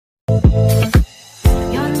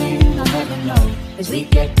as we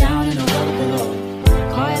get down in the road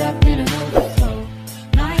below, caught up in an overflow.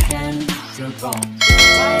 My hands are gone.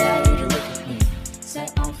 Why are you to look at me?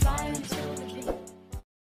 Set on fire until the dream.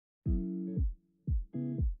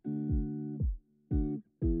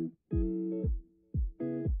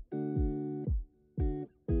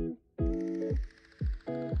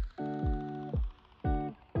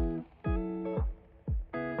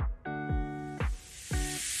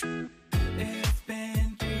 It's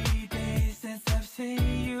been 3 days since I've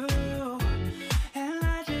seen you, and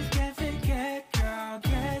I just can't forget, girl,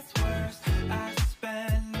 gets worse. I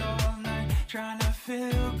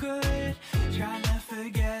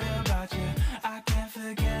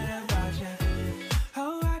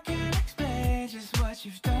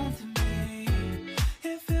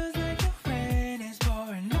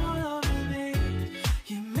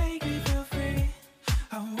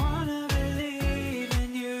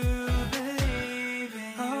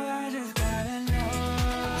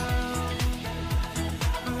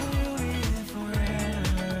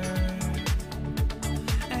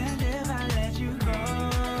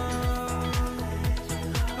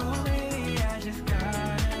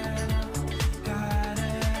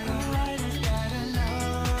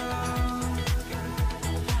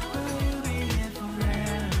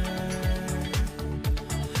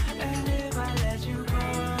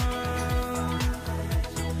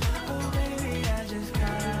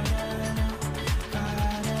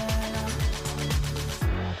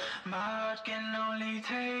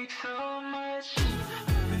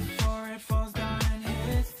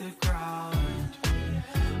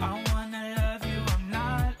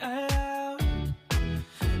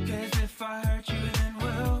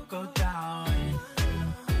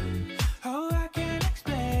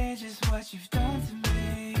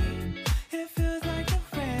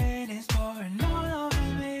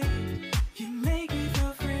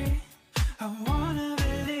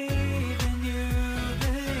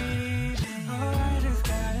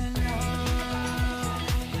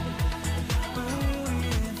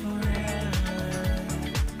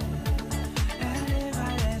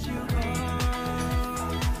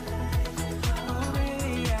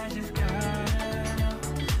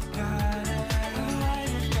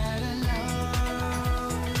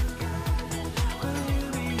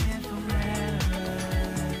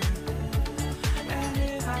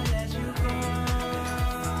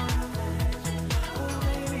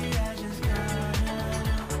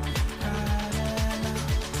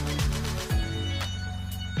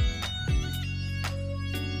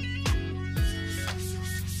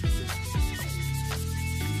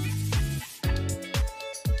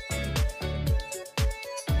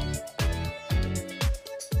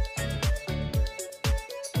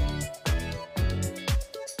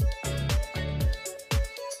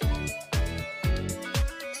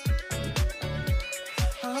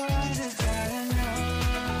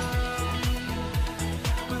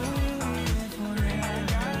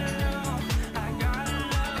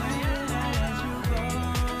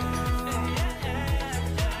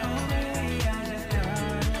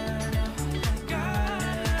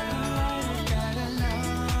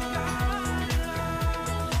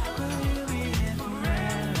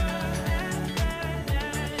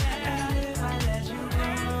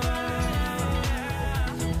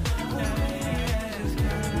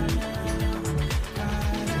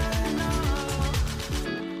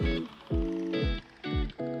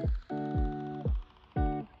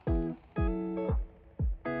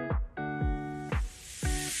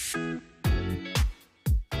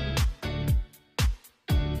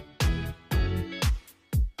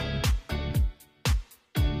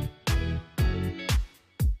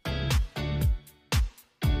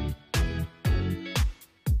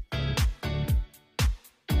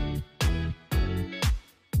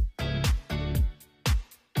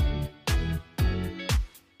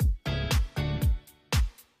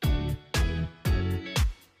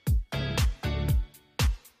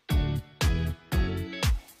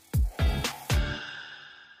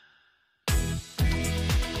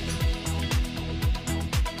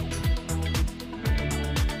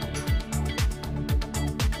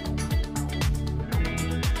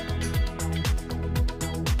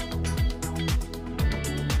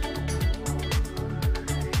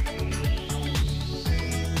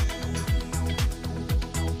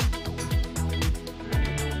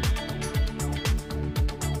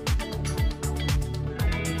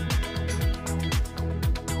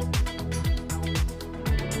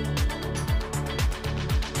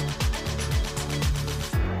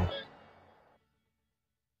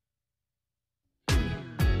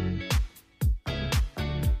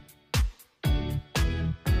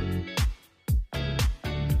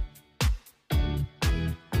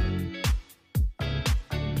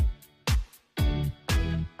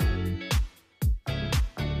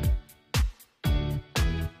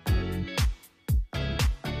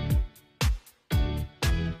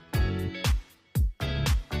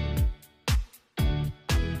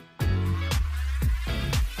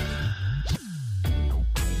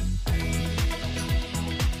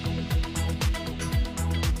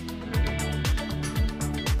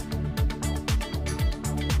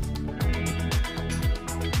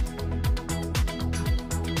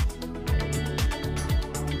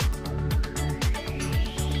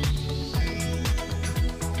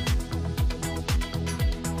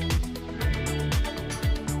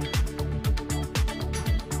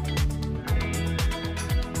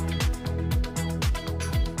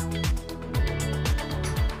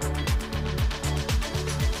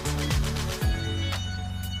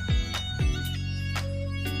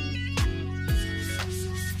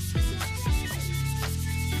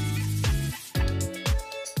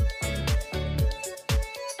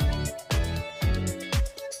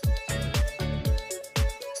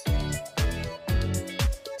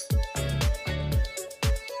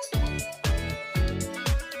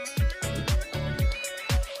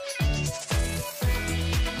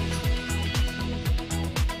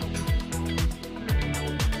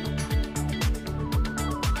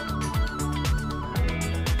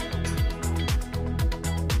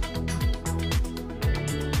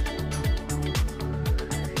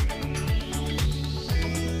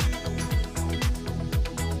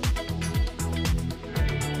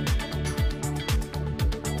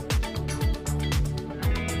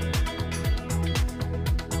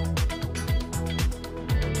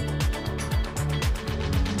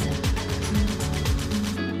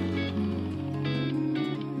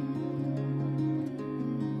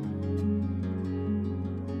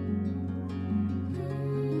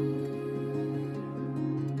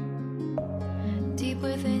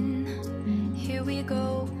within, here we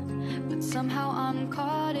go. But somehow I'm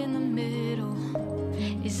caught in the middle.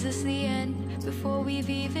 Is this the end before we've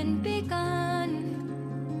even begun?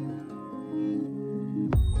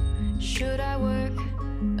 Should I work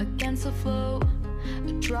against the flow?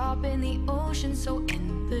 A drop in the ocean so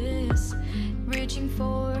endless, reaching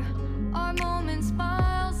for our moments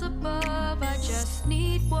miles above. I just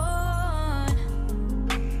need one,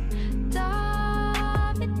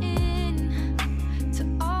 diving in to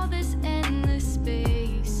all this endless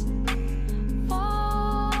space,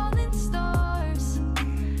 falling stars,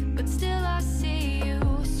 but still I see you.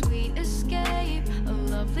 Sweet escape, a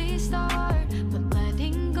lovely start, but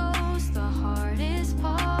letting go's the hardest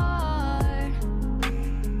part.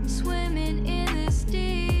 Swimming in this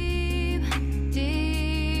deep,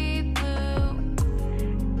 deep blue.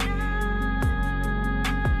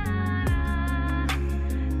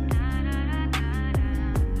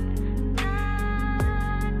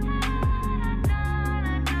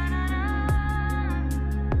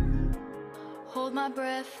 Hold my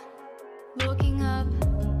breath, looking up.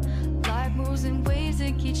 Life moves in ways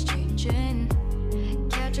that keeps changing.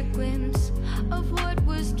 Catch a glimpse of what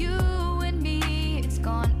was you and me. It's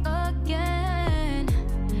gone again,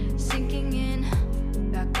 sinking in,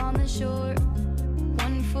 back on the shore.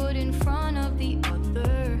 One foot in front of the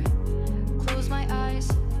other. Close my eyes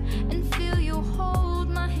and feel you hold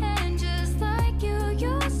my hand just like you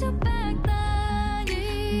used to back then.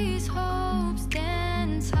 These hopes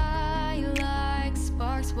dance high like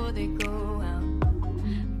sparks before they go out.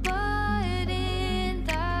 But in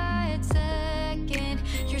that second,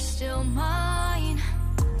 you're still mine.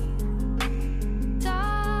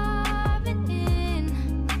 Diving in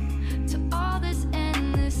to all this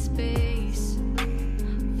endless space,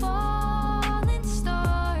 falling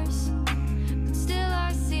stars, but still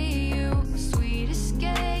I see you. Sweet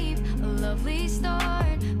escape, a lovely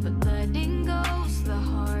start, but letting go's the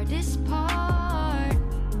hardest part.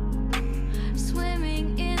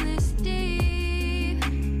 Swimming in this deep,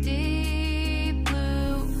 deep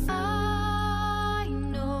blue. I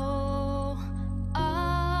know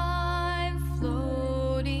I'm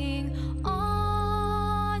floating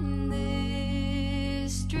on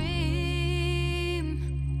this dream,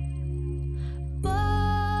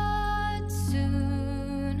 but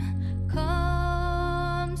soon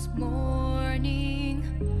comes morning.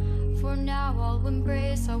 For now I'll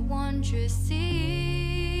embrace our wondrous sea.